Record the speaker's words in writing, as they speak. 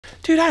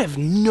Dude, I have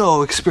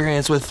no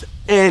experience with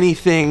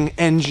anything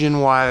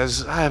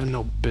engine-wise. I have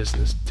no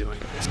business doing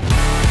this.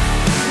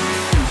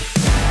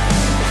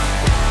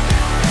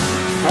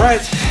 All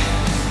right,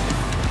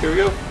 here we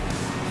go.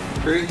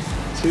 3,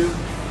 2,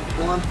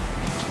 1.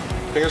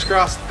 Fingers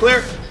crossed,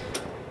 clear.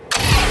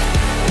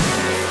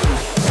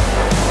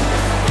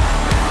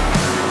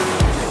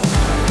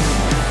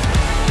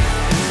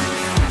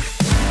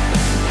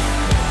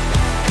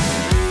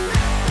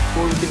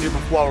 What we can do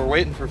while we're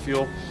waiting for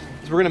fuel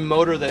is we're gonna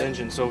motor the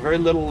engine. So very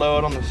little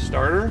load on the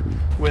starter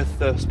with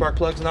the spark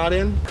plugs not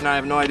in. And I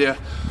have no idea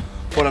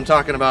what I'm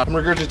talking about. I'm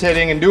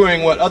regurgitating and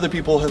doing what other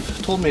people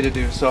have told me to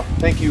do. So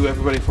thank you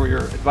everybody for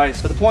your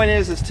advice. But the point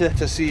is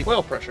to see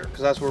oil pressure,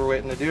 because that's what we're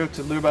waiting to do,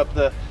 to lube up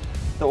the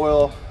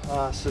oil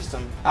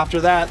system. After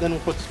that, then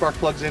we'll put the spark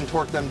plugs in,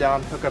 torque them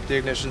down, hook up the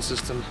ignition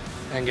system,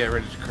 and get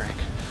ready to crank.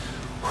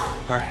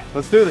 All right,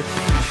 let's do this.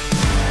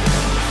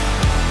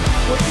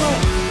 What's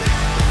up?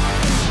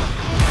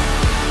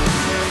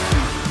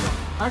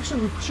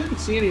 Actually, we shouldn't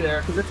see any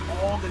there because it's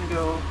all gonna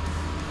go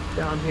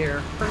down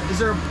here. Is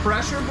there a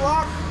pressure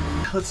block?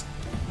 Let's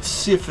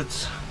see if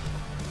it's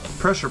a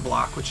pressure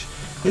block, which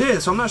it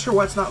is. So I'm not sure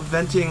why it's not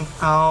venting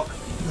out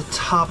the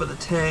top of the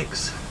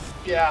tanks.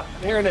 Yeah,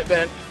 I'm hearing it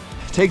vent.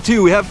 Take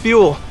 2, we have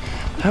fuel.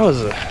 That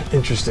was an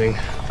interesting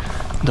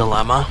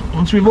dilemma.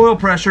 Once we have oil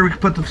pressure, we can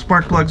put the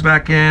spark plugs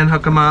back in,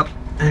 hook them up,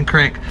 and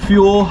crank.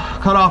 Fuel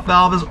cutoff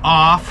valve is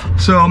off.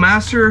 So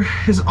master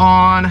is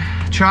on,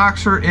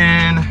 chocks are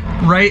in,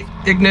 right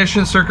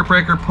ignition circuit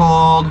breaker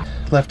pulled,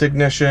 left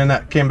ignition,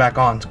 that came back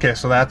on. Okay,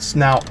 so that's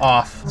now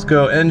off. Let's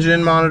go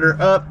engine monitor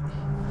up,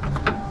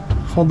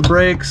 hold the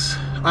brakes,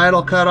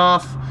 idle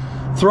cutoff,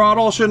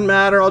 throttle shouldn't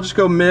matter, I'll just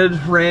go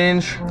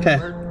mid-range. Okay,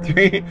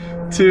 3,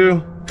 2,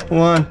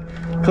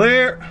 1,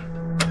 clear.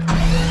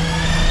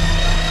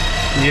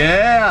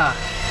 Yeah.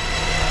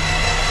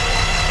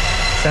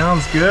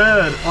 Sounds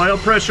good. Oil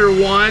pressure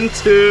 1,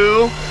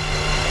 2.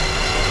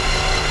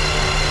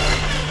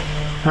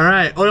 All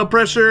right, oil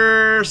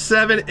pressure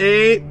 7,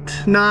 8,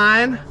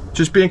 9.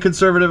 Just being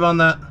conservative on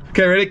that.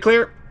 Okay, ready,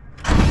 clear.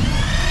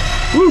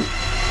 Woo.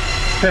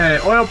 Okay,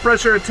 oil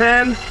pressure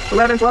 10,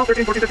 11, 12,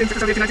 13, 14, 15,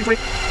 16, 17, 18, 19,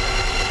 20.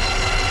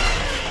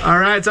 All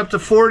right, it's up to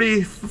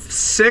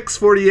 46,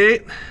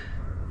 48.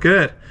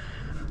 Good.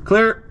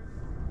 Clear.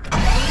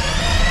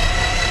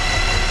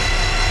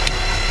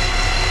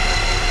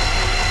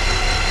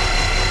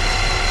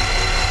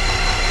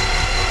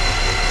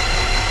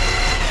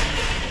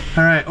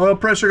 All right, oil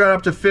pressure got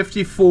up to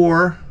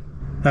 54.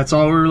 That's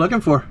all we were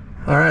looking for.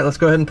 All right, let's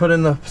go ahead and put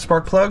in the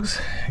spark plugs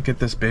and get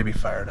this baby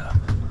fired up.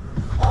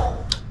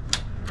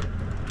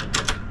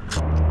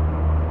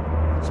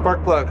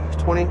 Spark plug,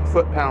 20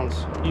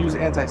 foot-pounds. Use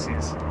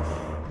anti-seize.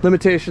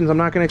 Limitations, I'm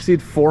not gonna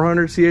exceed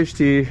 400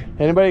 CHT.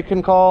 Anybody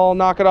can call,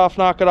 knock it off,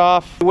 knock it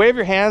off. Wave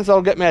your hands,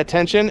 that'll get my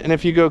attention, and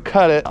if you go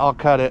cut it, I'll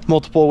cut it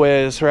multiple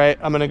ways, right?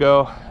 I'm gonna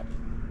go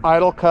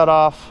idle cut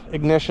off,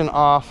 ignition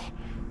off,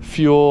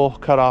 fuel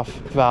cutoff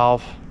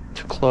valve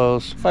to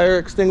close. Fire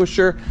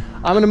extinguisher,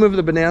 I'm gonna move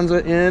the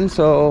Bonanza in,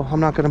 so I'm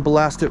not gonna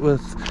blast it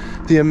with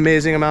the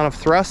amazing amount of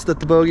thrust that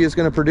the Bogey is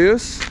gonna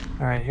produce.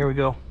 All right, here we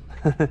go.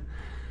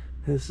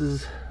 This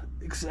is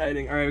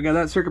exciting. All right, we got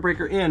that circuit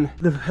breaker in.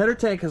 The header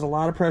tank has a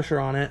lot of pressure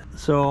on it,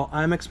 so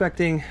I'm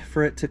expecting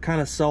for it to kind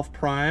of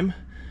self-prime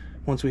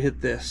once we hit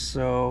this.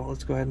 So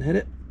let's go ahead and hit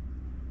it.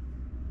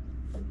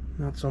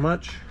 Not so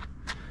much,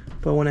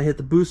 but when I hit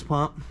the boost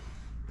pump,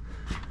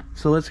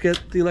 so let's get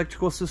the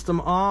electrical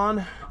system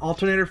on.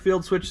 Alternator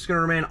field switch is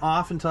gonna remain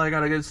off until I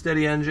got a good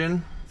steady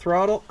engine.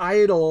 Throttle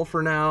idle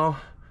for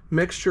now.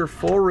 Mixture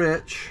full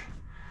rich.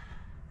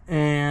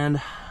 And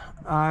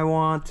I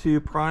want to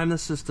prime the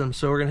system.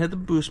 So we're gonna hit the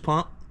boost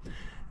pump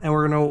and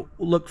we're gonna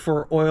look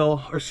for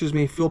oil, or excuse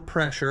me, fuel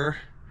pressure.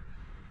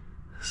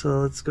 So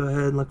let's go ahead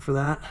and look for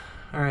that.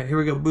 All right, here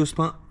we go, boost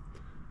pump.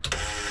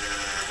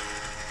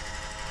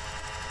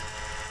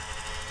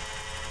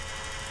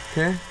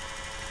 Okay.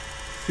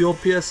 Fuel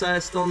PSI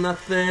still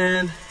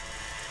nothing.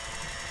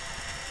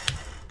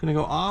 Gonna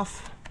go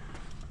off.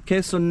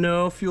 Okay, so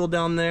no fuel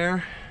down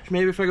there.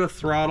 Maybe if I go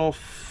throttle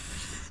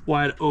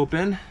wide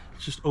open,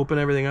 just open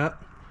everything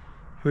up.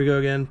 Here we go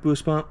again,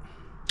 boost pump.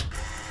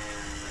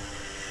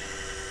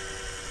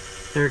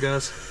 There it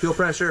goes, fuel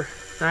pressure,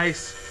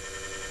 nice.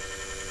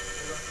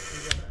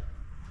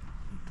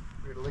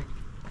 We got a leak.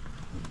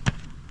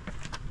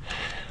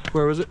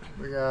 Where was it?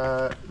 We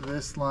got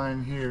this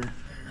line here.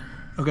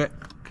 Okay.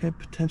 Okay,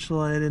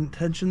 potential I didn't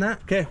tension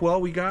that. Okay, well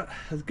we got,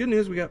 that's good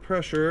news, we got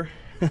pressure.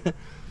 Yeah.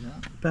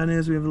 Bad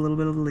news, we have a little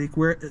bit of a leak.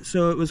 Where,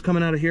 so it was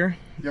coming out of here?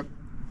 Yep.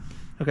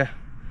 Okay.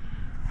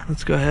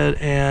 Let's go ahead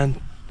and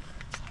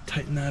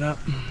tighten that up.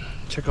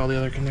 Check all the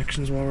other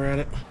connections while we're at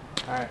it.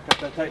 All right, got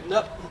that tightened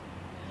up.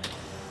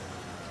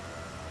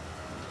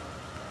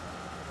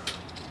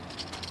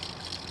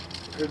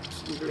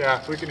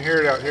 Yeah, we can hear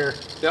it out here.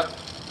 Yep.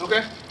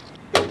 Okay.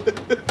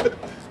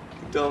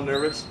 Keep telling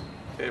nervous.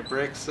 Okay,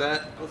 brake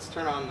set. Let's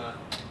turn on the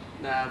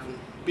nav and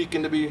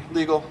beacon to be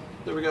legal.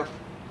 There we go.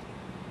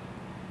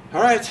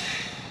 All right.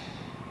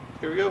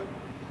 Here we go.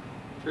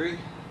 3,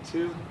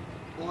 2,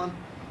 1.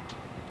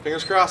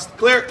 Fingers crossed.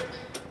 Clear.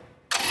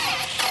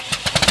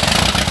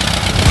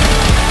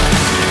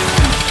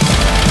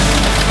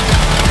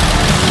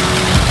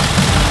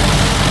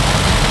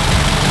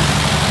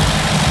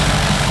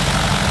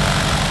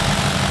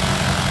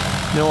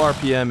 No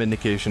RPM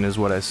indication is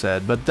what I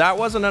said, but that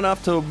wasn't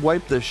enough to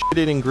wipe the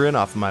shit-eating grin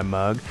off my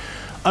mug.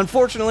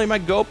 Unfortunately, my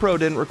GoPro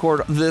didn't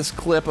record this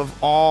clip of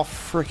all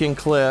freaking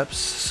clips,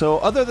 so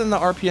other than the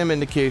RPM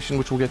indication,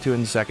 which we'll get to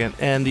in a second,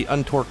 and the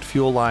untorqued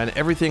fuel line,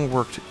 everything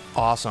worked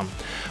awesome.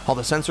 All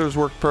the sensors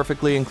worked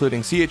perfectly,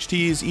 including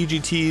CHTs,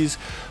 EGTs,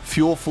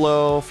 fuel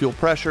flow, fuel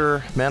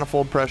pressure,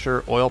 manifold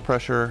pressure, oil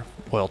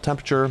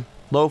temperature,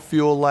 low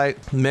fuel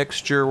light,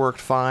 mixture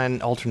worked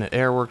fine, alternate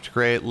air worked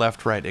great,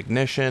 left-right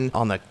ignition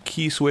on the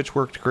key switch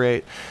worked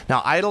great.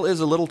 Now idle is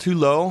a little too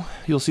low,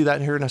 you'll see that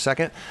here in a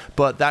second,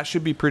 but that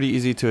should be pretty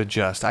easy to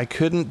adjust. I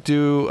couldn't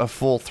do a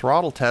full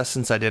throttle test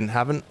since I didn't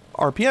have an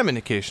RPM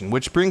indication,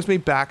 which brings me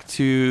back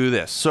to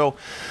this. So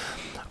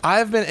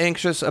I've been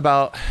anxious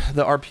about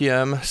the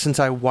RPM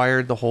since I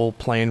wired the whole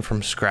plane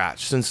from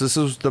scratch, since this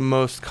was the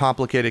most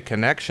complicated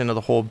connection of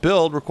the whole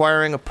build,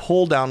 requiring a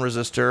pull-down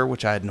resistor,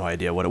 which I had no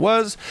idea what it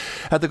was,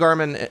 at the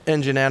Garmin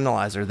engine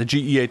analyzer, the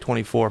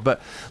GEA24. But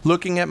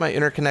looking at my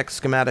interconnect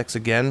schematics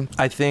again,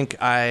 I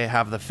think I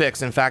have the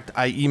fix. In fact,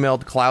 I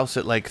emailed Klaus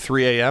at like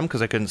 3 a.m.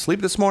 because I couldn't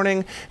sleep this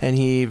morning, and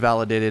he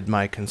validated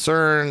my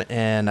concern,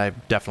 and I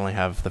definitely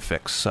have the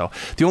fix. So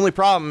the only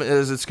problem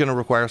is it's going to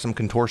require some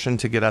contortion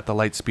to get at the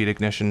light speed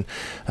ignition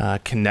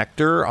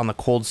connector on the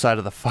cold side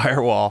of the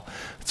firewall.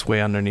 It's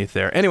way underneath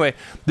there. Anyway,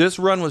 this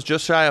run was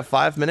just shy of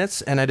 5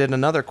 minutes, and I did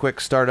another quick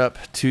startup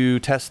to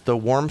test the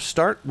warm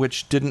start,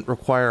 which didn't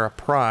require a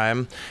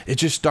prime. It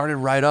just started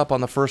right up on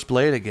the first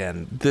blade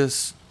again.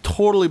 This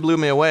totally blew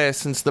me away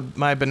since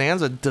my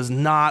Bonanza does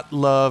not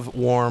love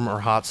warm or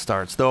hot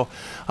starts, though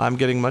I'm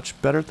getting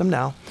much better at them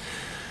now.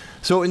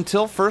 So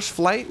until first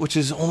flight, which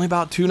is only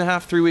about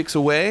 2.5 to 3 weeks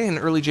away in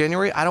early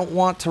January, I don't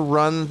want to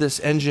run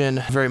this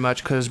engine very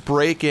much because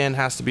break-in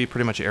has to be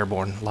pretty much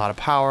airborne. A lot of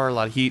power, a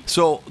lot of heat.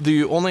 So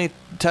the only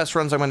test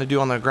runs I'm going to do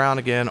on the ground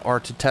again are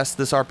to test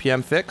this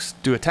RPM fix,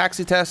 do a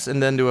taxi test,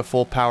 and then do a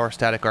full power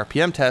static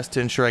RPM test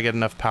to ensure I get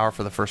enough power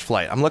for the first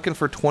flight. I'm looking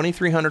for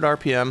 2,300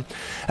 RPM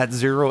at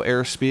 0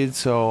 airspeed,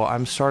 so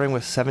I'm starting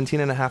with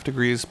 17.5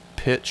 degrees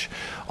pitch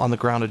on the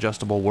ground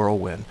adjustable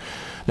Whirlwind.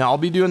 Now, I'll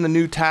be doing the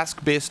new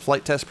task-based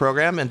flight test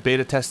program and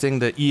beta testing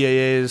the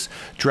EAA's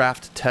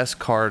draft test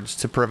cards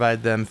to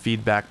provide them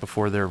feedback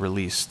before they're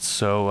released.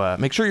 So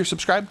make sure you're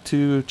subscribed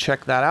to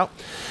check that out.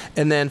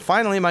 And then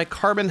finally, my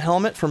carbon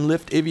helmet from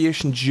Lift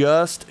Aviation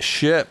just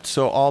shipped.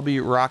 So I'll be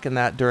rocking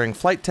that during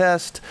flight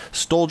test,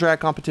 stole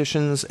drag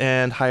competitions,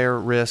 and higher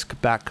risk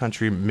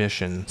backcountry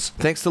missions.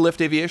 Thanks to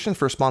Lift Aviation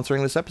for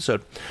sponsoring this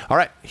episode. All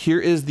right, here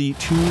is the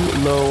too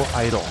low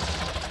idle.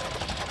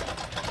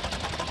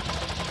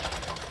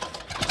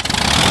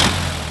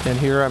 And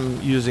here I'm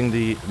using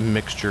the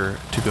mixture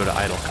to go to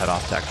idle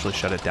cutoff to actually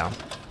shut it down.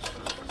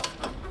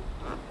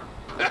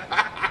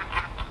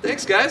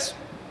 Thanks, guys.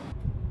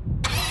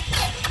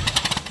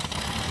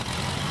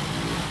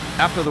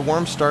 After the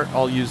warm start,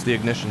 I'll use the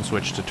ignition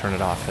switch to turn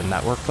it off, and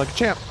that worked like a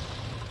champ.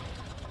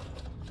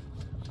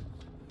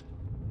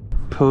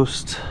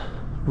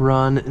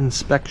 Post-run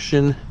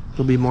inspection.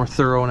 It'll be more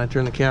thorough when I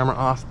turn the camera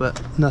off, but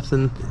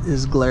nothing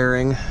is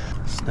glaring.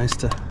 It's nice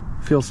to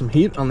feel some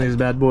heat on these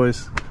bad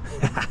boys.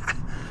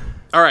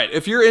 All right,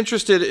 if you're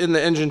interested in the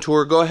engine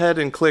tour, go ahead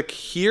and click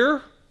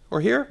here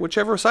or here,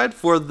 whichever side,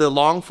 for the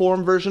long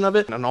form version of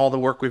it and all the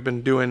work we've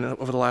been doing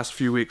over the last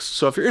few weeks.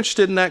 So if you're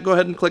interested in that, go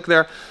ahead and click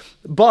there.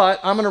 But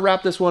I'm gonna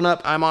wrap this one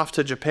up. I'm off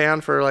to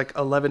Japan for like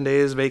 11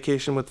 days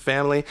vacation with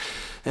family.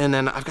 And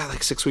then I've got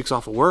like 6 weeks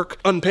off of work,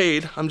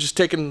 unpaid. I'm just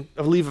taking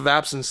a leave of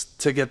absence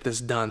to get this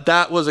done.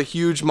 That was a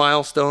huge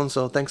milestone.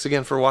 So thanks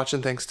again for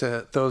watching. Thanks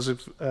to those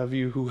of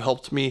you who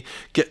helped me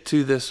get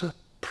to this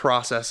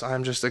process.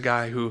 I'm just a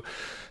guy who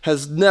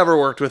has never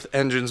worked with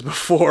engines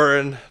before,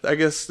 and I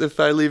guess if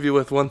I leave you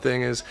with one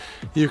thing is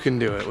you can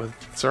do it.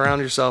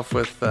 Surround yourself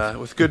with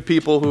good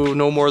people who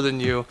know more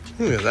than you.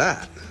 Look at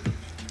that.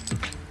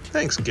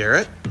 Thanks,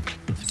 Garrett.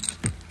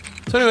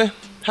 So anyway,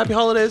 happy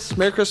holidays,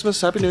 Merry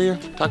Christmas, Happy New Year.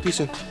 Talk to you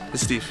soon.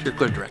 It's Steve, your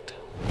Clear Direct.